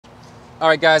All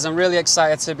right, guys, I'm really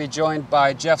excited to be joined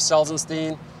by Jeff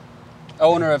Salzenstein,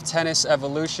 owner of Tennis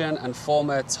Evolution and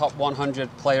former top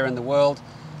 100 player in the world.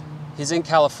 He's in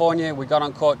California. We got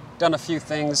on court, done a few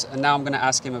things, and now I'm going to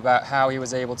ask him about how he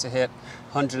was able to hit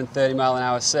 130 mile an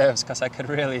hour serves, because I could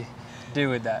really do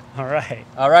with that. All right.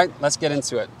 All right, let's get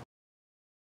into it.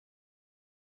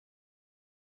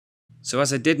 So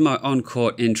as I did my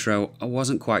on-court intro, I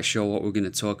wasn't quite sure what we were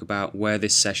going to talk about, where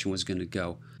this session was going to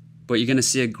go. But you're going to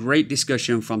see a great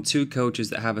discussion from two coaches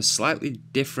that have a slightly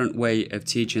different way of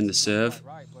teaching the serve.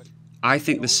 I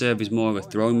think the serve is more of a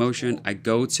throwing motion. I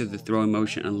go to the throwing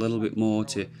motion a little bit more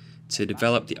to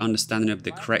develop the understanding of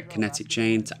the correct kinetic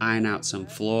chain, to iron out some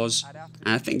flaws.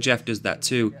 And I think Jeff does that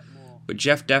too. But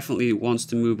Jeff definitely wants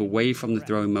to move away from the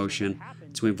throwing motion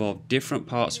to involve different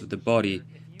parts of the body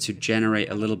to generate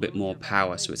a little bit more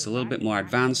power. So it's a little bit more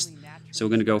advanced. So we're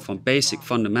going to go from basic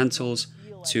fundamentals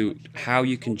to how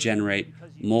you can generate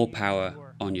more power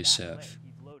on your serve.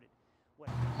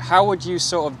 How would you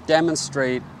sort of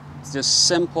demonstrate just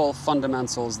simple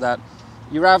fundamentals that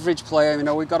your average player, you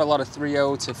know, we've got a lot of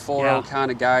 3-0 to 4-0 kind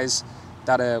of guys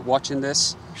that are watching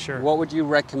this. Sure. What would you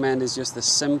recommend is just the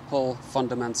simple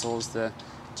fundamentals? Do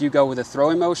you go with a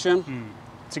throwing motion?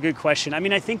 It's a good question. I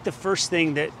mean, I think the first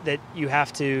thing that you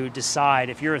have to decide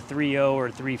if you're a 3-0 or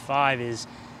a 3-5 is,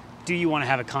 do you want to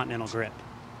have a continental grip?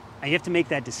 And you have to make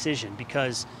that decision,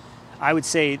 because I would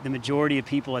say the majority of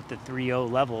people at the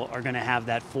 3-0 level are going to have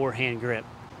that forehand grip.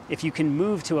 If you can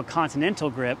move to a continental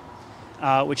grip,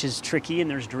 which is tricky, and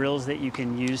there's drills that you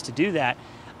can use to do that,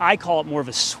 I call it more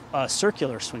of a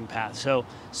circular swing path.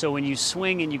 So when you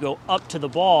swing and you go up to the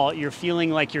ball, you're feeling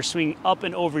like you're swinging up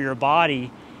and over your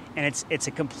body, and it's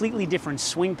a completely different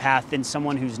swing path than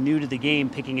someone who's new to the game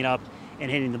picking it up and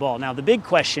hitting the ball. Now, the big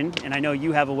question, and I know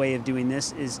you have a way of doing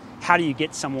this, is how do you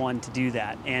get someone to do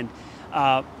that? And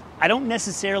I don't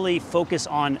necessarily focus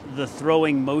on the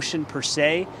throwing motion per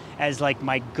se as like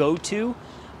my go-to,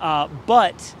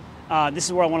 but this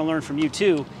is where I want to learn from you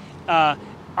too.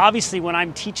 Obviously, when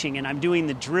I'm teaching and I'm doing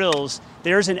the drills,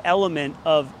 there's an element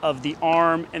of the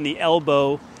arm and the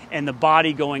elbow and the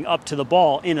body going up to the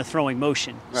ball in a throwing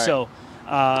motion. Right. So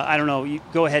I don't know, you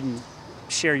go ahead and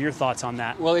share your thoughts on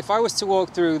that. Well, if I was to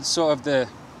walk through sort of the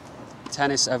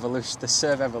tennis evolution, the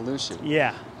serve evolution,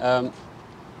 yeah.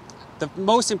 The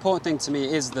most important thing to me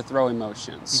is the throwing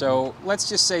motion. So let's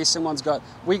just say someone's got,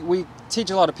 we teach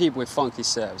a lot of people with funky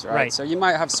serves, right? So you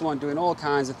might have someone doing all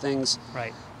kinds of things.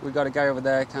 Right. We've got a guy over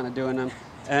there kind of doing them.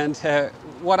 And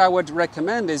what I would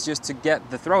recommend is just to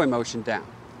get the throwing motion down.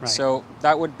 Right. So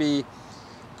that would be,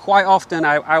 quite often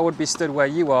I would be stood where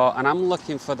you are, and I'm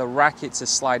looking for the racket to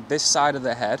slide this side of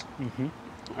the head,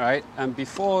 right? And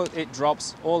before it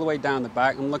drops all the way down the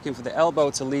back, I'm looking for the elbow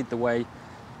to lead the way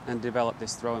and develop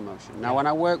this throwing motion. Now, when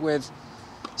I work with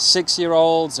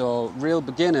 6-year-olds or real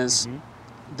beginners,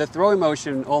 the throwing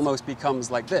motion almost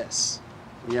becomes like this.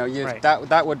 You know,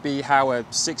 that would be how a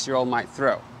 6-year-old might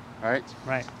throw, right?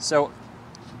 Right. So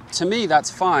to me, that's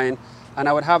fine. And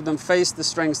I would have them face the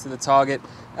strings to the target,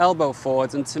 elbow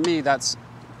forwards, and to me, that's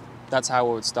how I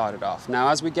would start it off. Now,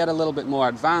 as we get a little bit more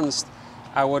advanced,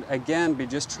 I would again be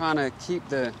just trying to keep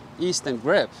the Eastern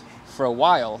grip for a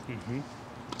while,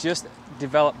 just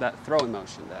develop that throwing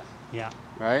motion there. Yeah.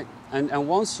 Right? And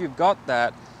once you've got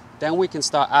that, then we can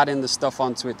start adding the stuff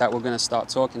onto it that we're going to start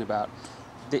talking about.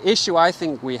 The issue I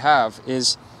think we have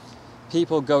is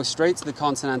people go straight to the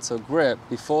continental grip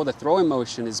before the throwing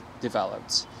motion is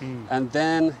developed. And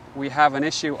then we have an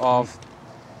issue of,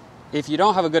 if you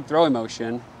don't have a good throwing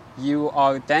motion, you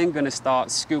are then going to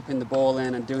start scooping the ball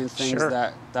in and doing things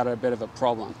that are a bit of a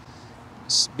problem.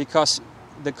 Because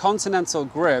the continental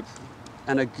grip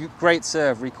and a great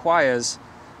serve requires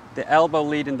the elbow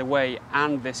leading the way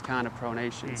and this kind of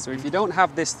pronation. So if you don't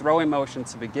have this throwing motion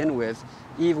to begin with,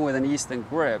 even with an Eastern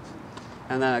grip,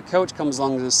 and then a coach comes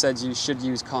along and says you should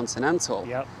use continental,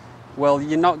 well,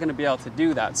 you're not going to be able to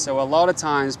do that. So a lot of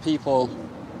times people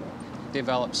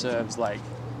develop serves like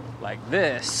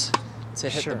this to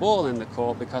hit the ball in the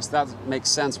court, because that makes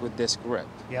sense with this grip.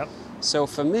 So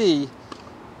for me,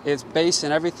 it's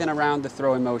basing everything around the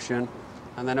throwing motion,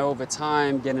 and then over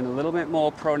time getting a little bit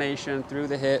more pronation through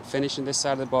the hit, finishing this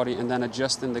side of the body, and then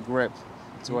adjusting the grip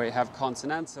to where you have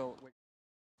continental.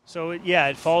 So yeah,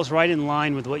 it falls right in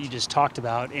line with what you just talked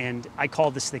about, and I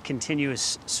call this the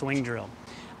continuous swing drill.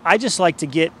 I just like to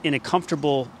get in a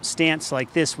comfortable stance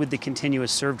like this with the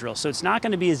continuous serve drill. So it's not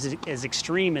going to be as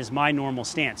extreme as my normal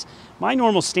stance. My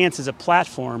normal stance is a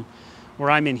platform where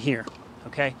I'm in here,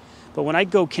 okay? But when I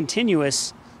go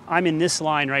continuous, I'm in this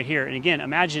line right here. And again,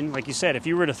 imagine, like you said, if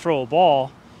you were to throw a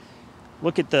ball,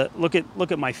 look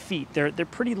at my feet. They're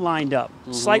pretty lined up,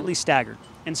 slightly staggered.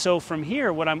 And so from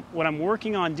here, what I'm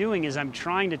working on doing is I'm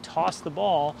trying to toss the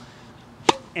ball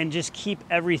and just keep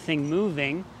everything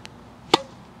moving.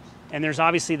 And there's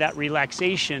obviously that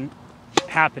relaxation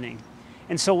happening.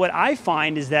 And so what I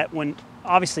find is that when,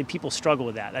 obviously people struggle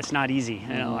with that. That's not easy.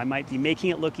 You know, I might be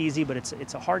making it look easy, but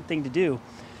it's a hard thing to do.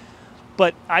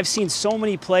 But I've seen so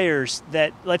many players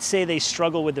that, let's say they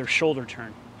struggle with their shoulder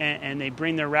turn and they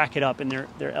bring their racket up and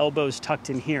their elbows tucked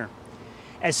in here.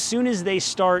 As soon as they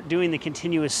start doing the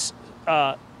continuous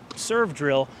serve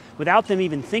drill, without them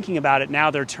even thinking about it,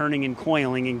 now they're turning and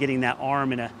coiling and getting that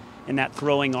arm in that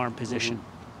throwing arm position.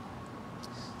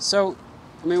 So,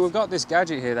 I mean, we've got this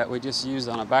gadget here that we just used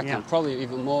on a backhand, probably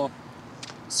even more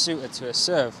suited to a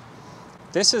serve.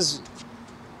 This is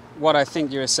what I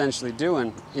think you're essentially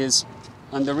doing is,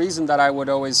 and the reason that I would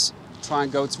always try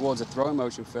and go towards a throwing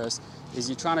motion first is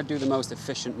you're trying to do the most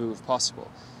efficient move possible.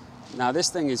 Now this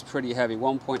thing is pretty heavy,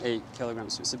 1.8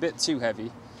 kilograms, so it's a bit too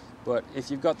heavy, but if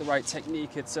you've got the right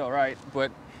technique, it's all right.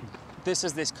 But this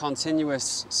is this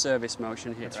continuous service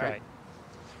motion here, That's right.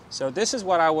 So this is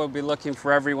what I will be looking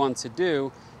for everyone to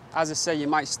do. As I say, you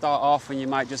might start off and you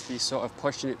might just be sort of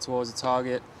pushing it towards the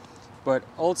target, but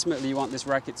ultimately you want this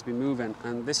racket to be moving,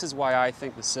 and this is why I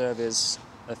think the serve is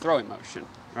a throwing motion,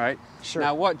 right? Sure.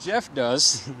 Now what Jeff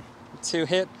does to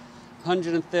hit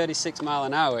 136 mile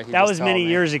an hour, that was many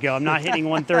years ago. I'm not hitting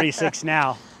 136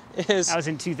 now. That was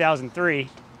in 2003.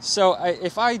 So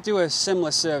if I do a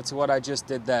similar serve to what I just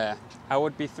did there, I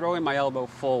would be throwing my elbow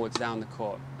forwards down the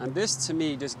court. And this to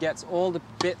me just gets all the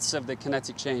bits of the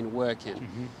kinetic chain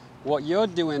working. What you're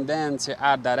doing then to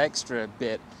add that extra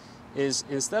bit is,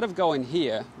 instead of going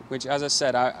here, which as I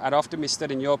said, I'd often be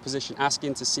stood in your position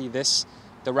asking to see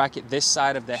the racket this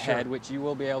side of the head, which you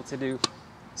will be able to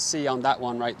see on that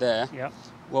one right there. Yep.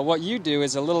 Well, what you do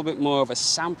is a little bit more of a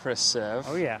Sampras serve.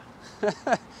 Oh yeah.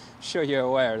 Sure you're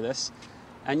aware of this.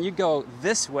 And you go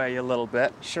this way a little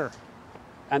bit. Sure.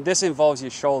 And this involves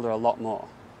your shoulder a lot more,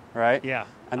 right? Yeah.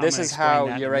 And this is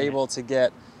how you're able to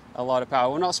get a lot of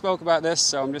power. We've not spoke about this,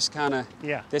 so I'm just kind of,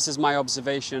 this is my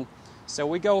observation. So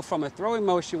we go from a throwing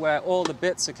motion where all the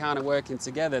bits are kind of working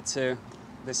together to,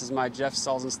 this is my Jeff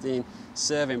Salzenstein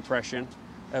serve impression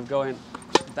of going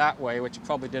that way, which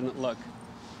probably didn't look.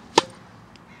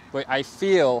 But I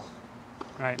feel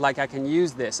like I can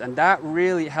use this, and that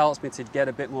really helps me to get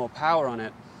a bit more power on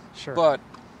it. Sure. But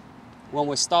when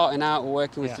we're starting out, we're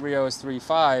working with 3.0s,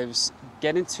 3.5s,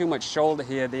 getting too much shoulder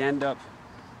here, they end up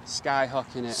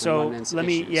sky-hooking it. So and running into let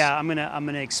me, issues. I'm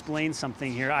gonna explain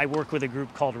something here. I work with a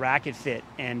group called Racket Fit,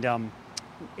 and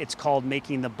it's called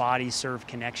Making the Body Serve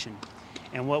Connection.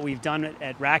 And what we've done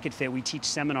at Racket Fit, we teach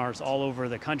seminars all over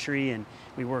the country, and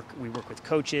we work with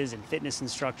coaches and fitness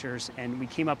instructors, and we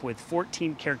came up with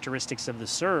 14 characteristics of the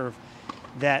serve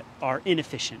that are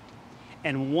inefficient.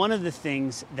 And one of the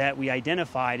things that we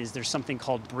identified is there's something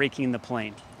called breaking the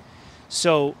plane.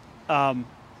 So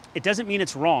it doesn't mean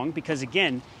it's wrong, because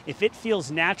again, if it feels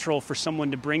natural for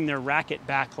someone to bring their racket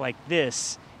back like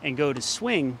this and go to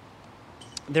swing,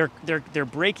 they're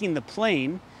breaking the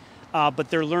plane, but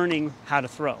they're learning how to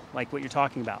throw, like what you're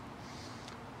talking about.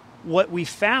 What we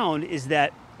found is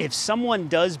that if someone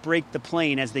does break the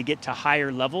plane as they get to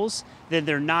higher levels, then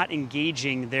they're not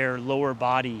engaging their lower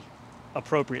body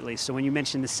appropriately. So when you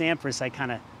mentioned the Sampras, I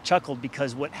kind of chuckled,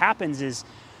 because what happens is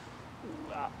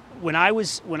when I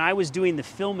was doing the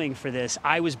filming for this,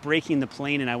 I was breaking the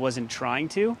plane and I wasn't trying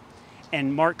to.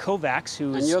 And Mark Kovacs,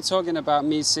 who is... And you're talking about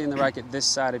me seeing the racket this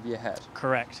side of your head.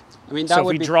 Correct. I mean, that so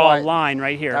would if be we draw quite, a line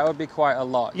right here. That would be quite a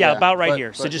lot. Yeah, about right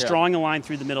here. So but just drawing a line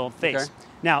through the middle of the face. Okay.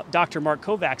 Now, Dr. Mark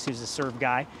Kovacs, who's a serve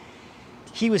guy,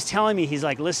 he was telling me, he's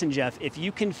like, listen, Jeff, if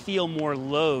you can feel more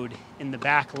load in the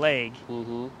back leg,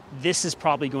 this is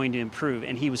probably going to improve.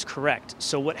 And he was correct.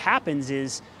 So what happens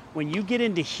is, when you get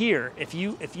into here, if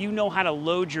you know how to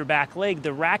load your back leg,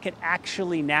 the racket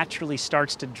actually naturally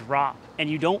starts to drop, and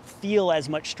you don't feel as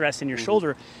much stress in your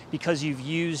shoulder because you've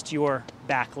used your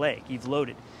back leg, you've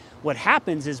loaded. What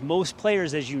happens is, most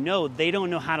players, as you know, they don't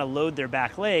know how to load their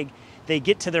back leg. They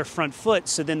get to their front foot,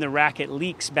 so then the racket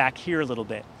leaks back here a little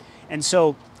bit. And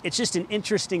so it's just an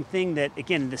interesting thing that,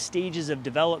 again, the stages of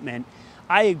development,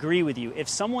 I agree with you. If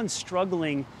someone's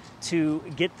struggling to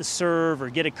get the serve or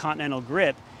get a continental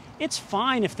grip, it's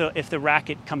fine if the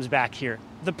racket comes back here.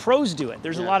 The pros do it.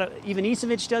 There's a lot of, even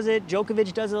Isavic does it,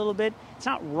 Djokovic does it a little bit. It's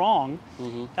not wrong.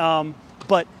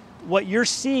 But what you're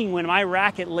seeing when my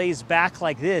racket lays back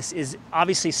like this is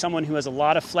obviously someone who has a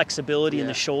lot of flexibility in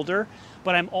the shoulder,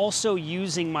 but I'm also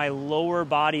using my lower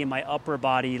body and my upper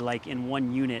body like in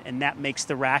one unit, and that makes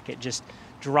the racket just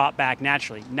drop back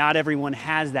naturally. Not everyone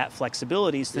has that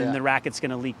flexibility, so then the racket's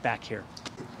going to leak back here.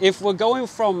 If we're going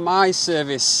from my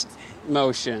service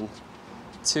motion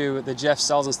to the Jeff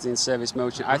Salzenstein service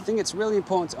motion, I think it's really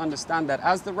important to understand that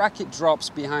as the racket drops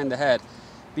behind the head,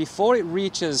 before it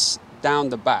reaches down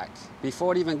the back,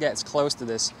 before it even gets close to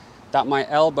this, that my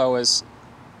elbow is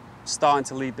starting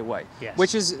to lead the way,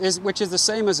 which is the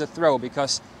same as a throw,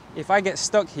 because if I get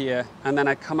stuck here and then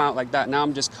I come out like that, now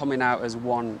I'm just coming out as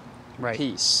one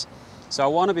piece. So I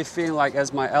want to be feeling like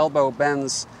as my elbow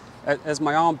bends, as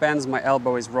my arm bends, my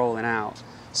elbow is rolling out.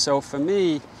 So for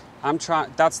me,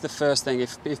 that's the first thing.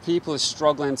 If people are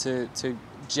struggling to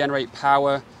generate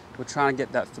power, we're trying to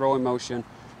get that throwing motion,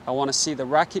 I want to see the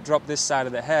racket drop this side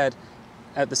of the head.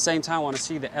 At the same time, I want to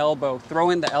see the elbow,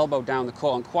 throwing the elbow down the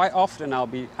court. And quite often I'll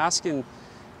be asking,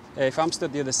 if I'm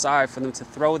stood the other side, for them to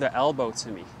throw their elbow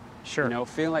to me. Sure. You know,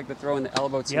 feeling like they're throwing the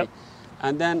elbow to me.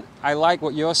 And then I like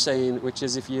what you're saying, which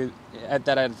is if you, at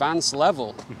that advanced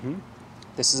level,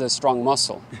 this is a strong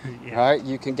muscle, right?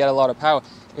 You can get a lot of power.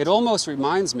 It almost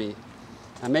reminds me,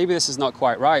 and maybe this is not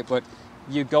quite right, but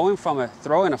you're going from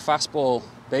throwing a fastball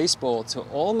baseball to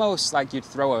almost like you'd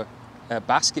throw a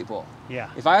basketball. Yeah.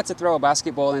 If I had to throw a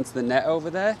basketball into the net over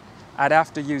there, I'd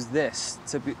have to use this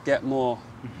to get more,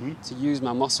 to use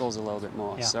my muscles a little bit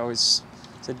more. Yeah. So it's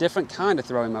a different kind of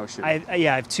throwing motion. I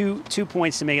have two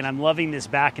points to make, and I'm loving this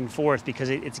back and forth because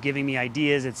it's giving me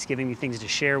ideas, it's giving me things to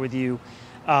share with you.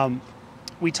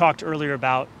 We talked earlier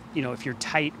about, you know, if you're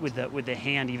tight with the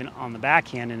hand, even on the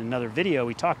backhand, in another video,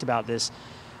 we talked about this.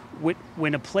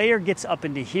 When a player gets up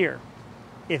into here,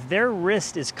 if their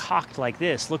wrist is cocked like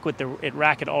this, look what the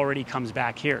racket already comes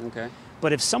back here. Okay.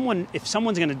 But if someone's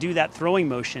going to do that throwing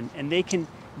motion and they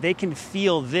can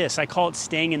feel this, I call it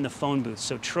staying in the phone booth.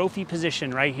 So trophy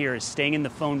position right here is staying in the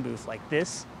phone booth like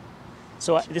this.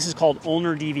 So this is called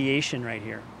ulnar deviation right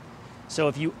here. So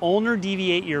if you ulnar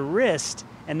deviate your wrist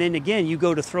and then again you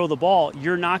go to throw the ball,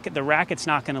 the racket's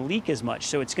not going to leak as much.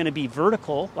 So it's going to be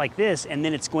vertical like this, and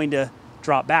then it's going to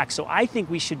drop back. So I think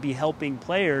we should be helping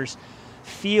players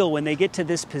feel when they get to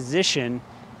this position,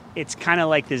 it's kind of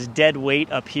like this dead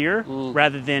weight up here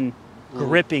rather than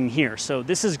gripping here. So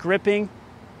this is gripping,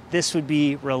 this would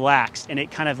be relaxed, and it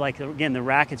kind of like, again, the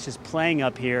racket's just playing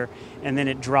up here and then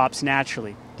it drops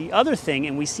naturally. The other thing,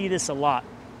 and we see this a lot,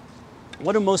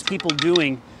 what are most people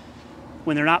doing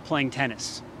when they're not playing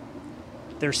tennis?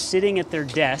 They're sitting at their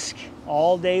desk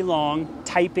all day long,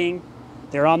 typing,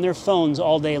 they're on their phones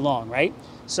all day long, right?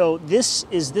 So this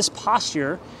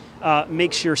posture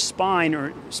makes your spine,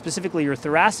 or specifically your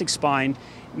thoracic spine,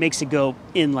 makes it go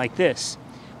in like this.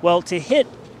 Well, to hit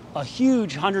a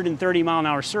huge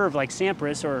 130-mile-an-hour serve like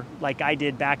Sampras, or like I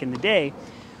did back in the day,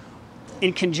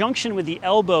 in conjunction with the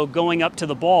elbow going up to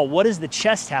the ball, what does the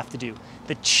chest have to do?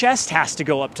 The chest has to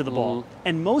go up to the ball.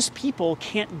 And most people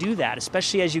can't do that,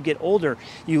 especially as you get older.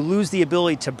 You lose the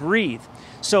ability to breathe.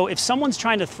 So if someone's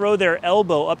trying to throw their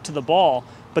elbow up to the ball,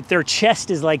 but their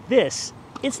chest is like this,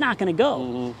 it's not going to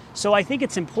go. So I think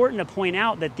it's important to point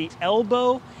out that the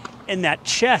elbow and that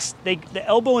chest, the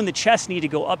elbow and the chest need to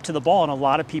go up to the ball, and a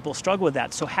lot of people struggle with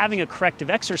that. So having a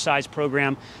corrective exercise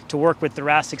program to work with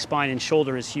thoracic spine and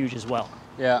shoulder is huge as well.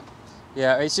 Yeah,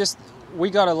 it's just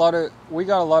we got a lot of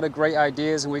great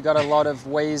ideas, and we got a lot of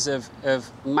ways of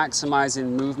maximizing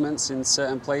movements in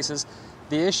certain places.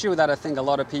 The issue that I think a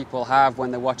lot of people have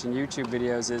when they're watching YouTube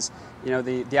videos is, you know,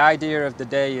 the idea of the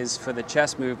day is for the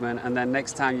chest movement, and then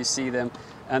next time you see them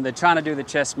and they're trying to do the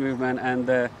chest movement,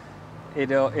 and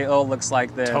it all looks like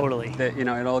you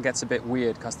know, it all gets a bit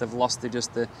weird because they've lost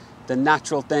the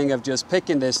natural thing of just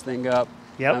picking this thing up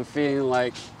and feeling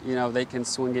like, you know, they can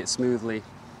swing it smoothly,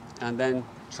 and then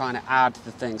trying to add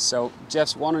the things. So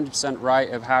Jeff's 100% right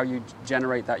of how you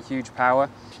generate that huge power.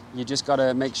 You just got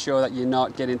to make sure that you're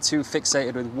not getting too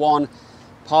fixated with one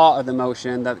part of the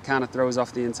motion that kind of throws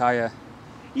off the entire.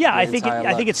 Yeah, I think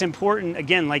it's important.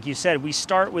 Again, like you said, we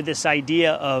start with this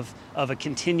idea of a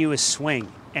continuous swing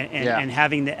and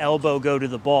having the elbow go to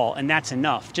the ball, and that's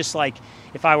enough. Just like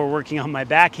if I were working on my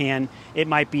backhand, it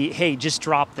might be, hey, just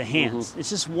drop the hands. It's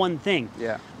just one thing.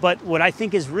 Yeah. But what I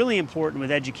think is really important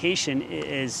with education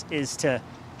is to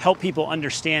help people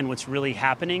understand what's really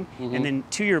happening. And then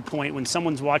to your point, when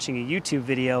someone's watching a YouTube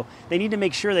video, they need to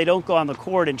make sure they don't go on the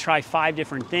court and try 5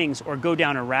 different things or go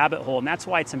down a rabbit hole. And that's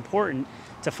why it's important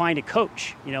to find a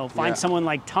coach, you know, find someone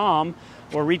like Tom,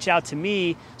 or reach out to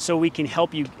me so we can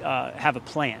help you have a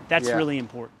plan. That's really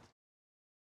important.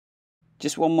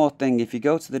 Just one more thing, if you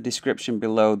go to the description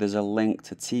below, there's a link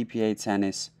to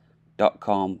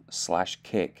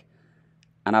tpatennis.com/kick.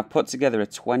 And I've put together a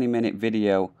 20-minute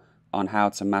video on how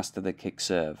to master the kick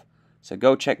serve. So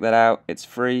go check that out, it's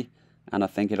free, and I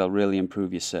think it'll really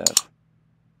improve your serve.